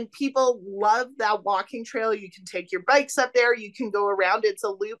 And people love that walking trail. You can take your bikes up there, you can go around, it's a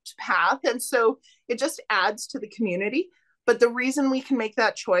looped path. And so it just adds to the community. But the reason we can make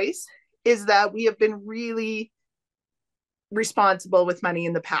that choice is that we have been really responsible with money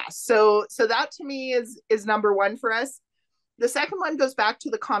in the past. So that to me is number one for us. The second one goes back to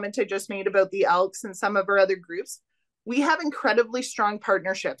the comment I just made about the Elks and some of our other groups. We have incredibly strong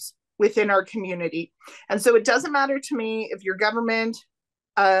partnerships within our community. And so it doesn't matter to me if you're government,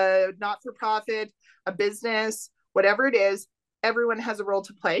 not-for-profit, a business, whatever it is, everyone has a role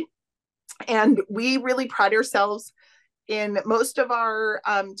to play. And we really pride ourselves in most of our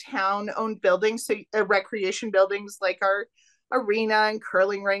town-owned buildings, so recreation buildings like our arena and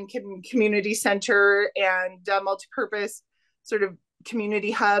curling rink and community center and multi-purpose sort of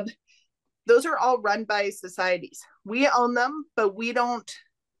community hub. Those are all run by societies. We own them, but we don't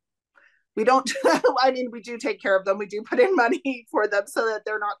I mean, we do take care of them, we do put in money for them so that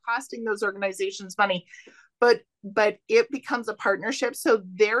they're not costing those organizations money, but it becomes a partnership. So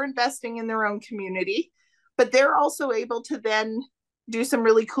they're investing in their own community, but they're also able to then do some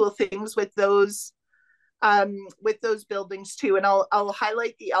really cool things with those buildings too. And I'll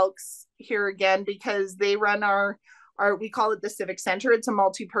highlight the Elks here again because they run our we call it the Civic Center. It's a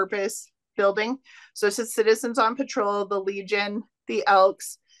multi-purpose building. So it's Citizens on Patrol, the Legion, the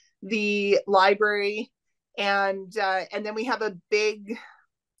Elks, the library, and then we have a big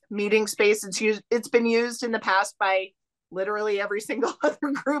meeting space. It's been used in the past by literally every single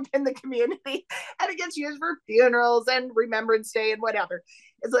other group in the community, and it gets used for funerals and Remembrance Day and whatever.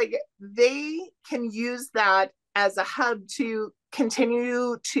 It's like they can use that as a hub to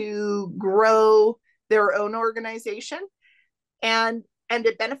continue to grow their own organization, and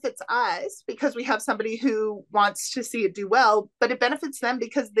it benefits us because we have somebody who wants to see it do well, but it benefits them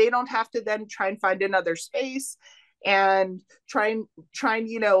because they don't have to then try and find another space and try and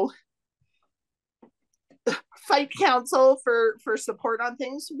fight council for support on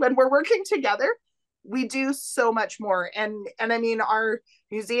things. When we're working together, we do so much more. And I mean, our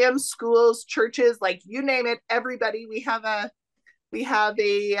museums, schools, churches, like you name it, everybody. We have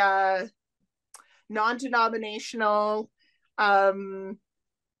a non-denominational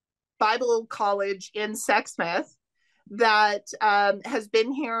Bible college in Sexsmith that has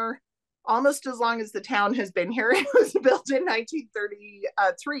been here almost as long as the town has been here. It was built in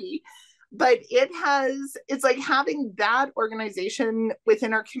 1933, but it's like having that organization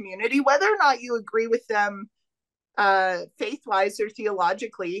within our community, whether or not you agree with them faith-wise or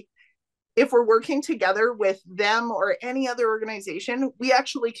theologically. If we're working together with them or any other organization, we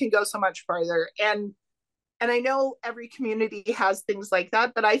actually can go so much farther. And I know every community has things like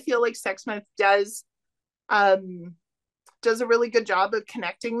that, but I feel like Sexsmith does a really good job of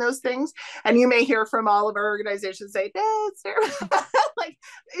connecting those things. And you may hear from all of our organizations say, it's like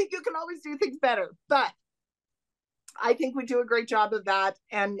you can always do things better, but I think we do a great job of that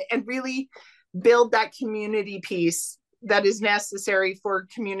and really build that community piece that is necessary for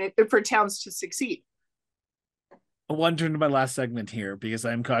towns to succeed. I want to turn to my last segment here because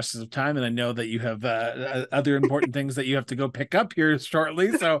I'm cautious of time and I know that you have other important things that you have to go pick up here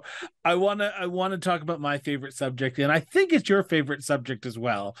shortly. So I want to talk about my favorite subject, and I think it's your favorite subject as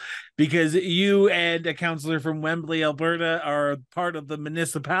well, because you and a counselor from Wembley, Alberta, are part of the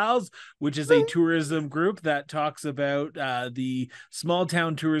Municipals, which is a tourism group that talks about the small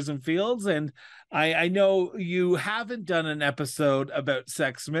town tourism fields. And I know you haven't done an episode about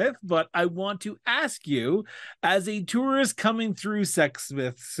Sexsmith, but I want to ask you, as a tourist coming through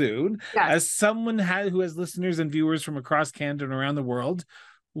Sexsmith soon, yes, as someone who has listeners and viewers from across Canada and around the world,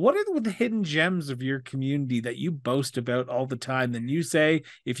 what are the hidden gems of your community that you boast about all the time? And you say,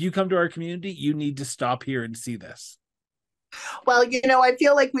 if you come to our community, you need to stop here and see this. Well, I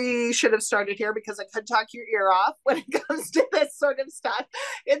feel like we should have started here because I could talk your ear off when it comes to this sort of stuff.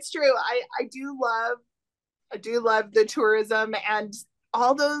 It's true. I do love the tourism and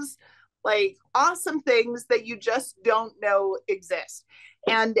all those like awesome things that you just don't know exist.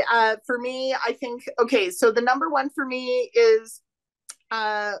 And for me, I think, okay, so the number one for me is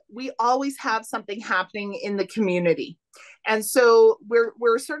we always have something happening in the community. And so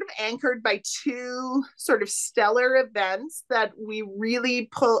we're sort of anchored by two sort of stellar events that we really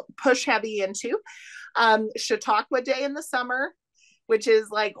push heavy into. Chautauqua Day in the summer, which is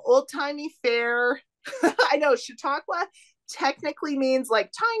like old-timey fair. I know Chautauqua technically means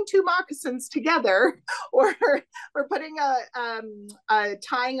like tying two moccasins together or putting a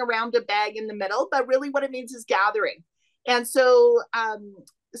tying around a bag in the middle, but really what it means is gathering. And so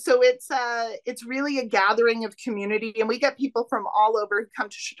so it's really a gathering of community, and we get people from all over who come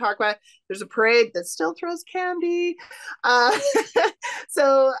to Chautauqua. There's a parade that still throws candy. uh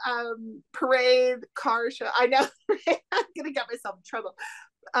so parade, car show, I know. I'm gonna get myself in trouble.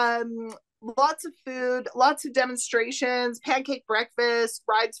 Lots of food, lots of demonstrations, pancake breakfast,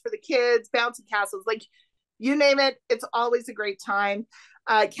 rides for the kids, bouncy castles, like you name it, it's always a great time.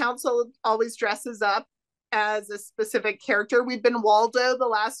 Council always dresses up as a specific character. We've been Waldo the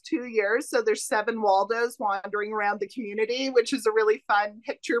last 2 years, so there's 7 Waldos wandering around the community, which is a really fun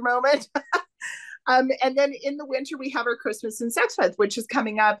picture moment. And then in the winter, we have our Christmas in Sexsmith, which is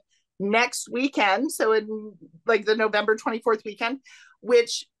coming up next weekend. So in like the November 24th weekend,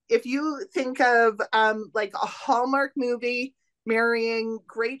 which if you think of like a Hallmark movie marrying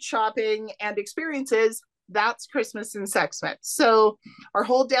great shopping and experiences, that's Christmas in Sexsmith. So our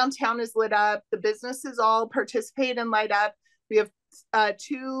whole downtown is lit up. The businesses all participate and light up. We have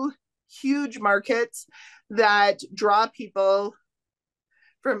 2 huge markets that draw people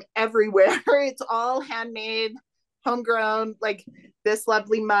from everywhere. It's all handmade, homegrown, like this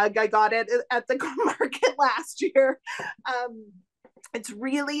lovely mug. I got it at the market last year. It's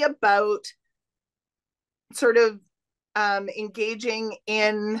really about sort of engaging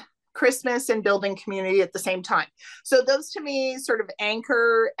in Christmas and building community at the same time. So those to me sort of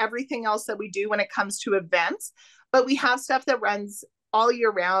anchor everything else that we do when it comes to events. But we have stuff that runs all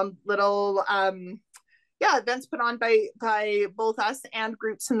year round, little events put on by both us and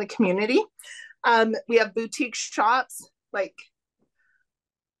groups in the community. We have boutique shops. Like,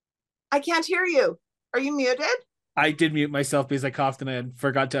 I can't hear you. Are you muted? I did mute myself because I coughed and I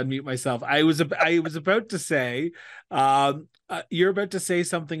forgot to unmute myself. I was about to say, you're about to say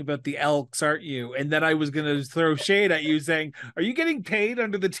something about the Elks, aren't you? And then I was going to throw shade at you saying, are you getting paid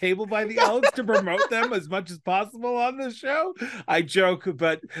under the table by the Elks to promote them as much as possible on the show? I joke,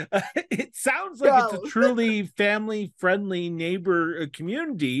 but it sounds like it's a truly family-friendly neighbor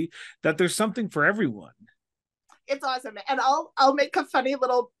community, that there's something for everyone. It's awesome. And I'll make a funny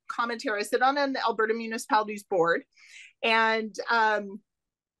little commentary. I sit on an Alberta Municipalities board, and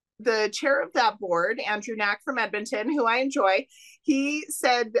the chair of that board, Andrew Knack from Edmonton, who I enjoy, he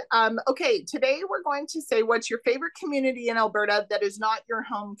said, okay, today we're going to say what's your favorite community in Alberta that is not your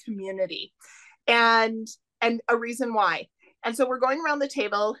home community, and a reason why. And so we're going around the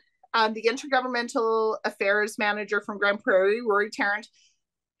table. The intergovernmental affairs manager from Grand Prairie, Rory Tarrant,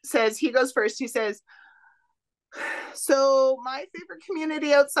 says, he goes first. He says, so my favorite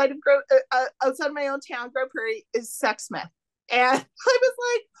community outside of my own town, Grand Prairie, is Sexsmith. And I was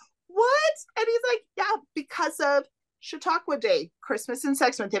like, what? And he's like, yeah, because of Chautauqua Day, Christmas in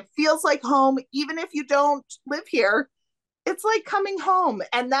Sexsmith. It feels like home, even if you don't live here. It's like coming home.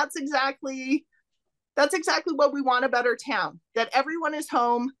 And that's exactly what we want about our town, that everyone is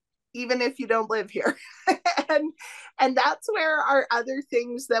home, even if you don't live here. and that's where our other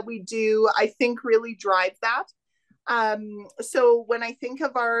things that we do, I think, really drive that. So when I think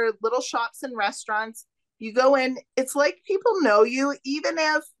of our little shops and restaurants, you go in, it's like people know you, even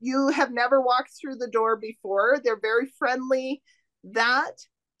if you have never walked through the door before. They're very friendly. That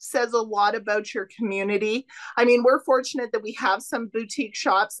says a lot about your community. I mean, we're fortunate that we have some boutique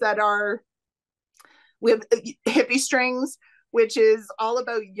shops that are with Hippie Strings, which is all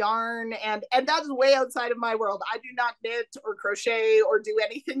about yarn, and that's way outside of my world. I do not knit or crochet or do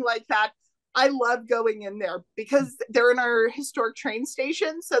anything like that. I love going in there because they're in our historic train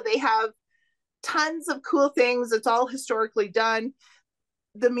station, so they have tons of cool things. It's all historically done.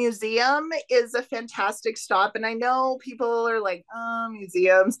 The museum is a fantastic stop, and I know people are like, oh,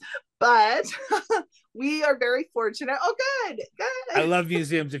 museums, but we are very fortunate. Oh, good. I love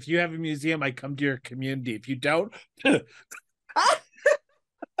museums. If you have a museum, I come to your community. If you don't,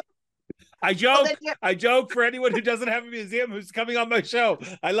 I joke. I joke for anyone who doesn't have a museum who's coming on my show.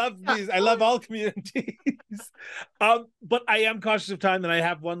 I love these. I love all communities. But I am cautious of time, and I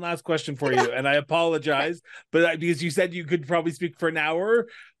have one last question for you, and I apologize, but because you said you could probably speak for an hour,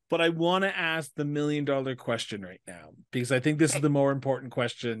 but I want to ask the $1 million question right now, because I think this is the more important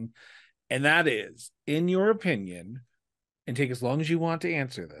question, and that is, in your opinion, and take as long as you want to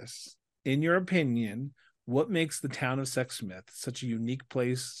answer this, in your opinion, what makes the town of Sexsmith such a unique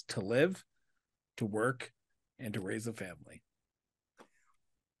place to live, to work, and to raise a family?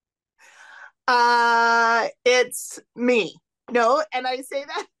 It's me. No, and I say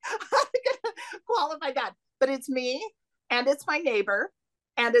that, I'm gonna qualify that, but it's me, and it's my neighbor,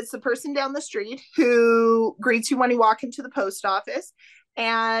 and it's the person down the street who greets you when you walk into the post office,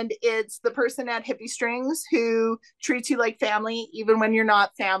 and it's the person at Hippie Strings who treats you like family even when you're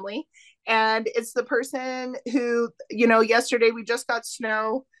not family, And it's the person who, yesterday we just got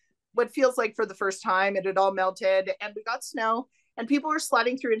snow, what feels like for the first time. It had all melted and we got snow and people were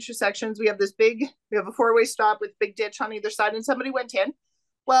sliding through intersections. We have a four-way stop with big ditch on either side and somebody went in.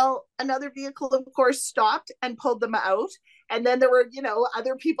 Well, another vehicle, of course, stopped and pulled them out. And then there were,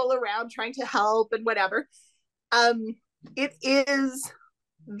 other people around trying to help and whatever. It is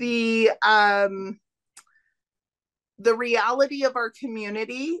the reality of our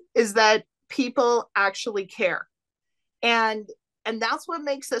community is that people actually care. And that's what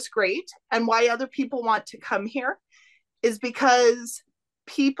makes us great, and why other people want to come here is because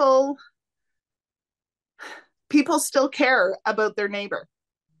people still care about their neighbor.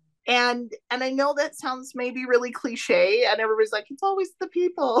 And I know that sounds maybe really cliche, and everybody's like, it's always the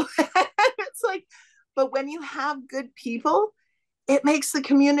people. It's like, but when you have good people, it makes the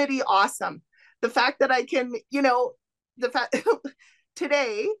community awesome. The fact that I can,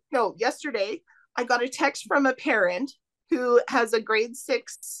 yesterday, I got a text from a parent who has a grade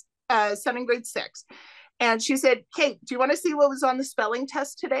 6, son in grade 6. And she said, Kate, do you want to see what was on the spelling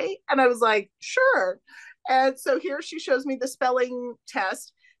test today? And I was like, sure. And so here she shows me the spelling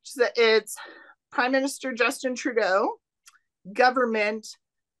test. She said, it's Prime Minister Justin Trudeau, government,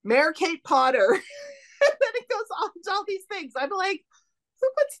 Mayor Kate Potter. And then it goes on to all these things. I'm like, who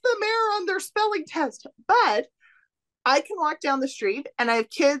puts the mayor on their spelling test? But I can walk down the street and I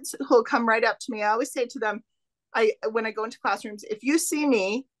have kids who'll come right up to me. I always say to them, when I go into classrooms, if you see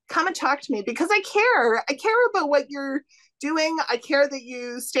me, come and talk to me, because I care. I care about what you're doing. I care that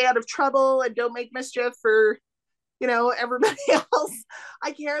you stay out of trouble and don't make mischief for, everybody else.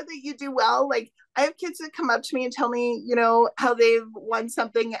 I care that you do well. Like, I have kids that come up to me and tell me, how they've won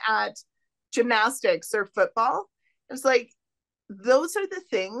something at gymnastics or football. It's like, those are the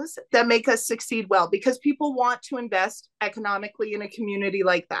things that make us succeed well, because people want to invest economically in a community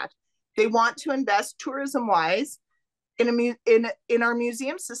like that. They want to invest tourism wise in our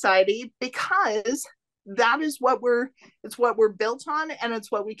museum society, because that is it's what we're built on, and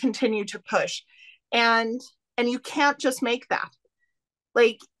it's what we continue to push. And you can't just make that.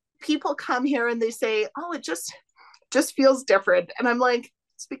 Like, people come here and they say, oh, it just feels different. And I'm like,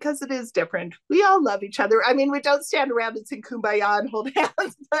 it's because it is different. We all love each other. I mean, we don't stand around and sing kumbaya and hold hands,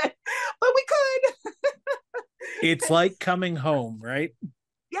 but we could. It's like coming home, right?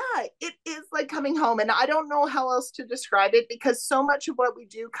 Yeah, it is like coming home. And I don't know how else to describe it, because so much of what we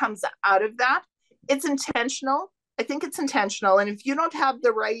do comes out of that. It's intentional. I think it's intentional. And if you don't have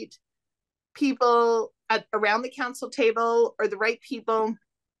the right people around the council table, or the right people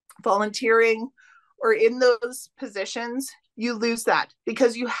volunteering or in those positions, you lose that,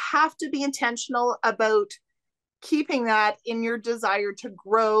 because you have to be intentional about keeping that in your desire to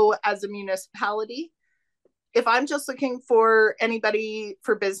grow as a municipality. If I'm just looking for anybody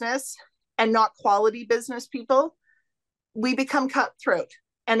for business and not quality business people, we become cutthroat,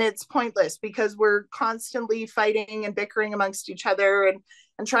 and it's pointless, because we're constantly fighting and bickering amongst each other and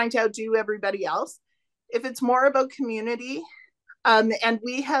trying to outdo everybody else. If it's more about community, and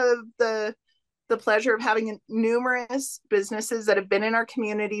we have the pleasure of having numerous businesses that have been in our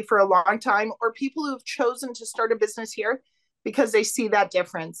community for a long time, or people who've chosen to start a business here because they see that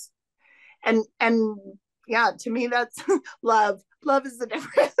difference. And yeah, to me, that's love. Love is the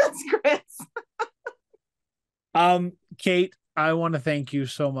difference, Chris. Kate, I want to thank you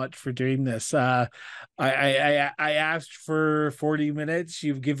so much for doing this. I asked for 40 minutes.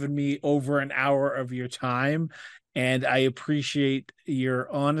 You've given me over an hour of your time, and I appreciate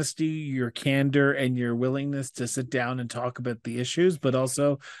your honesty, your candor, and your willingness to sit down and talk about the issues, but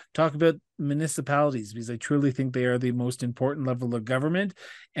also talk about municipalities, because I truly think they are the most important level of government,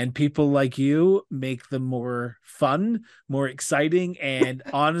 and people like you make them more fun, more exciting, and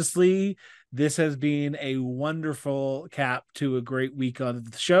honestly, this has been a wonderful cap to a great week on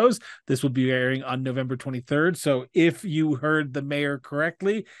the shows. This will be airing on November 23rd. So if you heard the mayor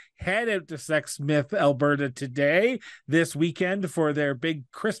correctly, head out to Sexsmith, Alberta today, this weekend, for their big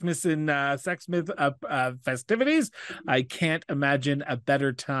Christmas in Sexsmith festivities. I can't imagine a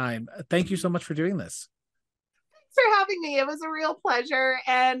better time. Thank you so much for doing this. Thanks for having me. It was a real pleasure.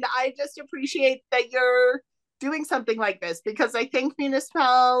 And I just appreciate that you're doing something like this, because I think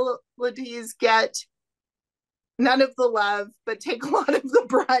municipalities get none of the love, but take a lot of the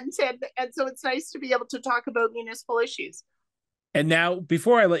brunt. And so it's nice to be able to talk about municipal issues. And now,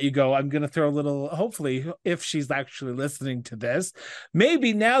 before I let you go, I'm going to throw a little, hopefully, if she's actually listening to this,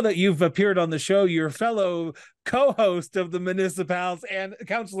 maybe now that you've appeared on the show, your fellow co-host of the Municipals and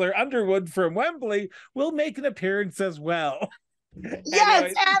Councillor Underwood from Wembley will make an appearance as well. Yes,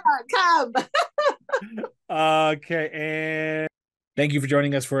 anyway. Anna, come. Okay, and Thank you for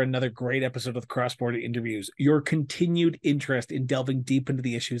joining us for another great episode of Cross Border Interviews. Your continued interest in delving deep into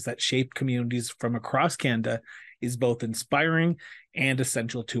the issues that shape communities from across Canada is both inspiring and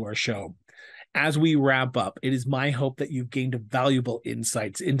essential to our show. As we wrap up, it is my hope that you've gained valuable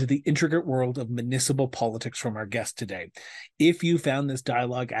insights into the intricate world of municipal politics from our guest today. If you found this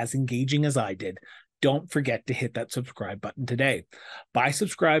dialogue as engaging as I did, don't forget to hit that subscribe button today. By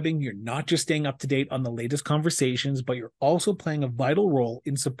subscribing, you're not just staying up to date on the latest conversations, but you're also playing a vital role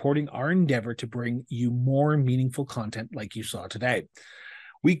in supporting our endeavor to bring you more meaningful content like you saw today.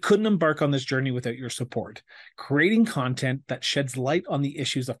 We couldn't embark on this journey without your support. Creating content that sheds light on the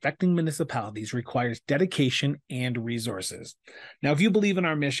issues affecting municipalities requires dedication and resources. Now, if you believe in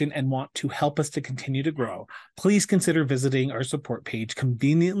our mission and want to help us to continue to grow, please consider visiting our support page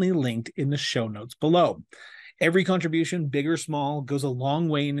conveniently linked in the show notes below. Every contribution, big or small, goes a long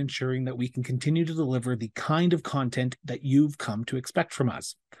way in ensuring that we can continue to deliver the kind of content that you've come to expect from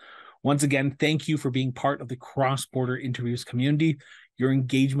us. Once again, thank you for being part of the Cross Border Interviews community. Your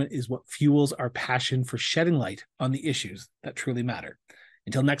engagement is what fuels our passion for shedding light on the issues that truly matter.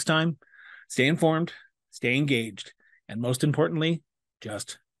 Until next time, stay informed, stay engaged, and most importantly,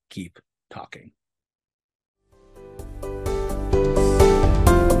 just keep talking.